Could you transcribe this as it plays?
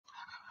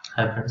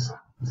Hi friends,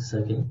 this is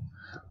Akhil.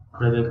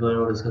 Today we are going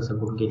to discuss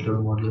about gate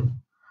load modeling.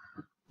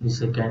 This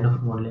is a kind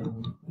of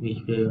modeling which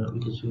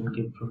we can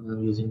get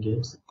from using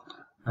gates,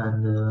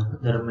 and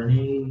there are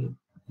many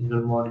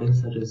legal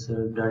modelings. That is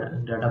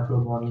data flow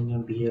modeling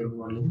and behavior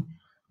modeling.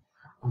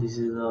 This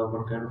is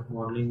one kind of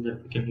modeling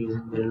that we can use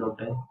in very long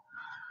time.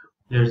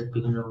 Let's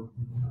begin our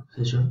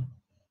session.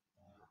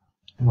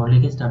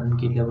 Modeling is done in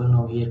gate level.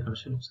 Now here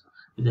concepts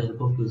with the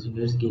help of using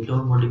gates. Gate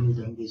level modeling is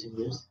done using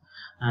gates,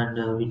 and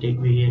we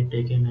have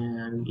taken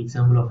an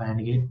example of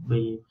AND gate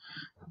by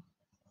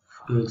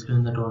to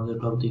explain the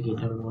concept of the gate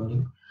level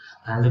modeling.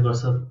 All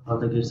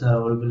the gates are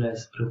available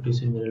as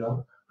primitives in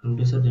verilog.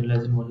 Primitives are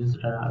generalized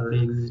modules that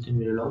already exist in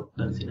verilog,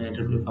 that is in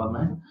IEEE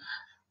format.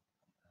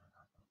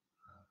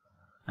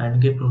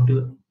 AND gate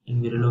primitive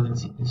in verilog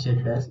is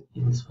initiated as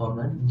in this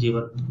format.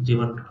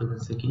 G1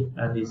 represents the gate,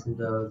 and this is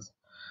the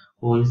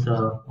O is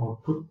the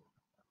output,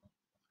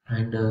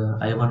 and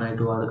I1,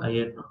 I2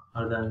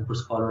 are the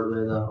inputs followed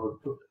by the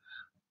output,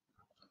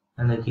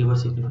 and the keyword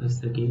signifies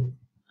the gate,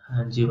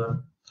 and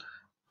G1,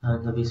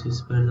 and the we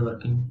specify the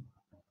working.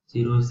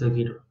 0 is the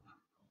gate.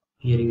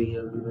 Here we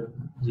have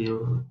given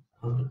 0,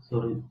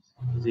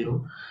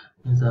 0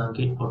 is the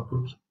gate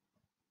output,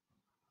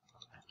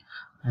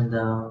 and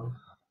the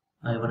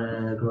I1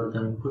 and I2 are the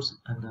inputs,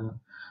 and the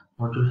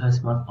module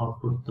has one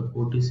output. The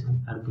port is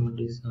argument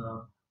is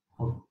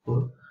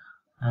output,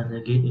 and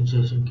the gate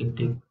initialization can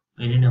take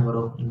any number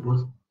of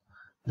inputs.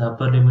 The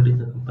upper limit is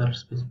the compare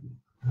specific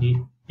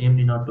name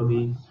need not to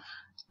be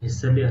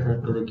necessarily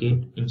assigned to the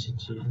gate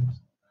initializations.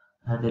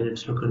 And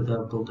let's look at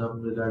the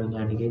program regarding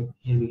AND gate.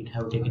 Here we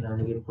have taken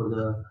AND gate for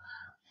the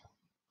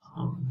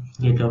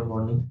gate level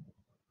modeling.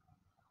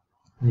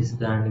 This is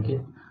the AND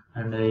gate,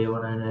 and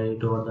A1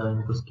 and A2 are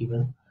the inputs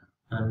given,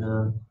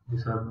 and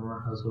these are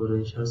known as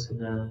registers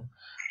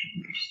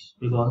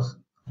because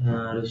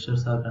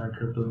registers are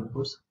connected to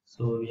inputs.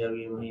 So we have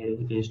given here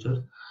registers,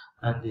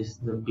 and this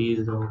the B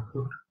is the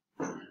output,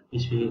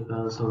 which we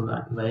also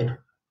write,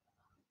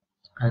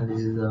 and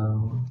this is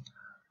the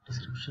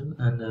description.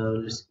 And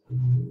let's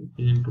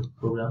begin to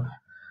program.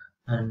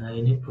 And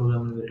any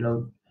program in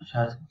verilog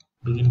shall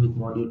begin with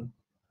module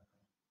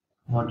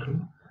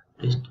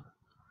test,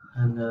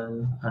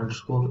 and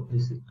underscore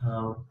is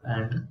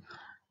and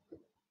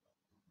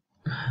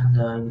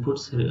the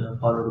inputs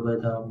followed by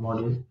the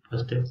module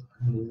first step,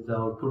 and this is the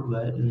output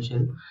by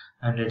initial.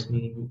 And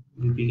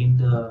we begin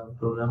the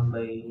program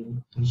by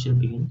initial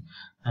begin,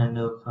 and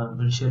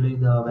initially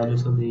the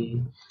values of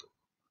the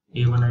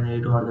A1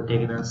 and A2 are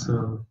taken as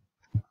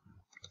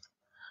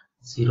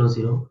 0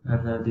 0,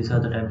 and these are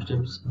the time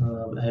steps.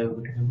 I have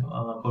written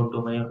according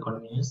to my own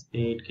convenience.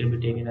 It can be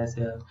taken as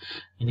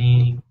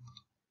any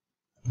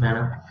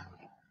manner,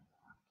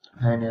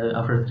 and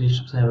after 3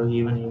 steps I have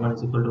given A1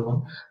 is equal to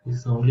 1. This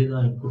is only the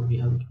input we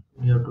have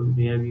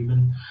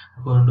given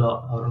according to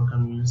our own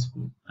convenience.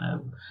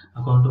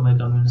 According to my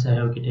convenience, I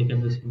have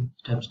taken the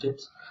time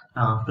steps.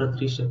 After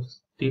 3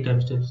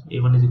 time steps,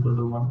 A1 is equal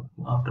to 1.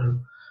 After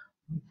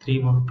 3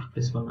 1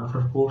 plus 1.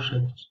 After 4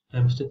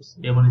 time steps,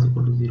 A1 is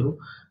equal to 0,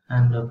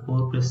 and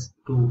 4 plus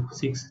 2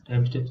 6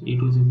 time steps,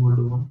 A2 is equal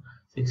to 1.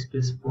 6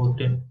 plus 4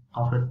 10.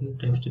 After 10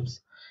 time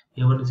steps,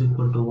 A1 is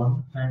equal to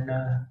 1, and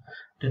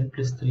 10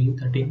 plus 3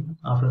 13.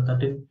 After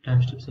 13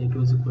 time steps,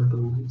 A2 is equal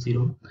to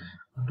 0.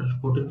 After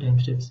 14 time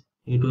steps,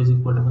 A2 is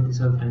equal to 1.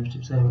 These are the time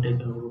steps I have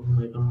taken over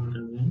my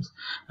convenience,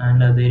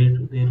 and there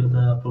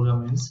the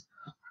program ends,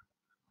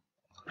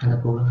 and the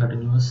program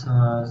continues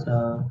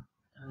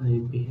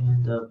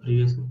the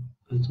previous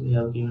which we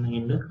have given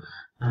end,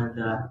 and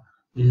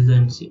this is the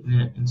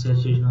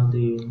insertion of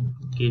the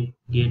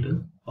gate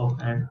of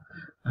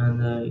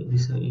and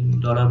this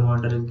dollar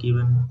monitor is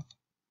given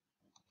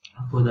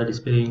for the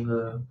displaying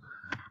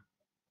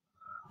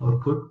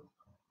output,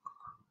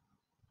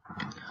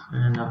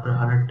 and after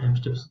 100 time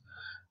steps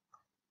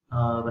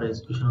our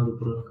execution of the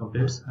program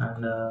completes,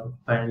 and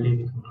finally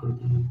we conclude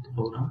the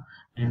program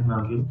and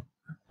module.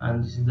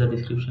 And this is the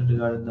description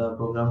regarding the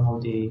program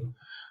of the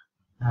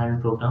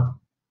AND program.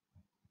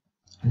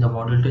 The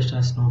module test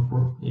has no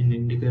port. It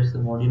indicates the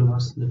module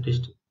wants the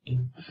test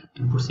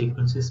input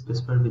sequences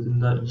specified within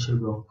the initial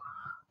block.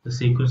 The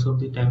sequence of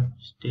the time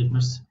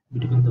statements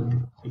between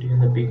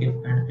the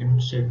begin and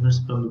end statements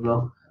from the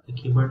block. The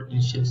keyword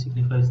initial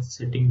signifies the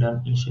setting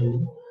done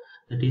initially,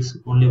 that is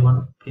only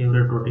one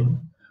favorite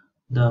routine.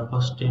 The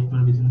first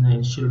statement within the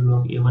initial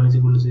block, A1 is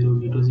equal to 0,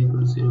 B2 is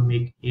equal to 0,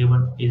 make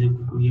A1 is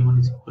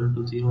equal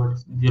to 0 at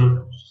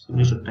 0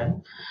 simulation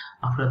time.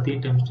 After 3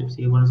 time steps,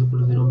 A1 is equal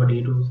to 0, but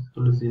A2 is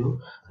equal to 0.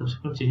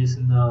 Subsequent changes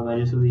in the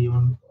values of the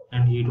A1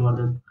 and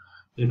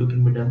A2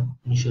 can be done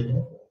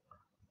initially.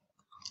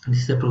 This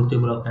is the truth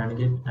table of AND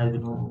gate, as you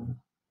know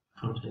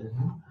from childhood.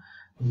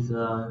 This is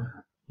A1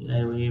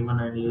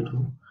 and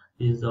A2.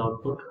 This is the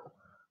output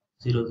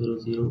 0 0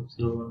 0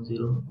 0 1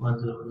 0 1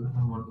 0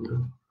 1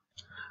 0.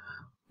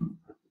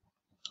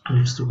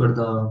 Let's look at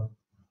the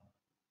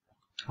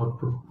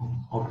output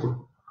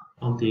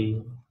of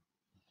the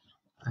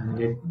AND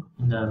gate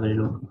in the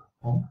verilog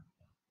form.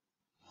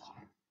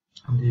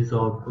 And this is the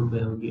output we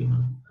have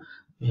given.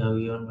 we have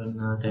given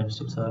when time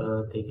steps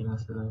are taken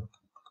as a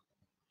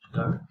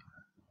start.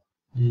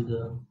 This is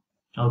the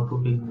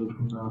output being viewed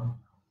from the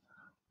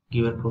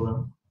given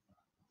program,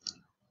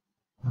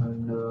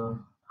 and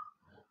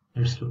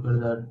let's look at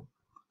the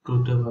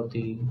truth table of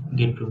the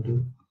get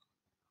primitive.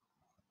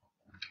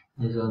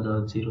 These are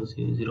the 0,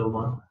 0, 0,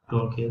 1,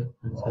 don't care,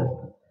 and set.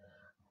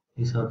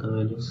 These are the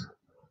values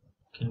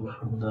can be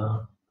from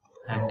the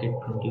and get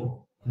primitive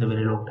in the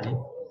verilog type.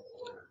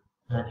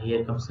 And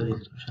here comes the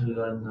description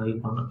regarding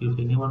the if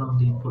any one of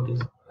the input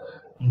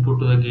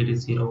to the gate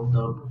is 0, the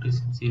output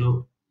is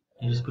 0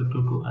 in respect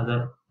to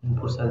other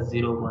inputs as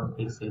 0, 1,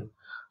 etc.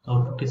 The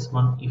output is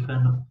 1 if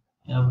and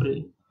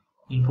every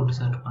input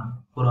is at 1.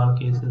 For all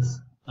cases,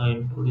 the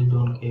input is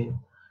don't care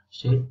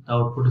state. The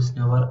output is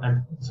never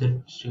at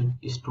Z state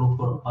is true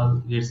for all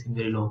gates in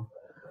verilog.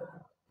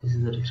 This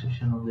is the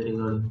description of the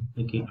regarding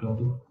the gate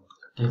 20.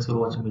 Thanks for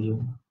watching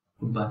video.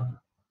 Goodbye.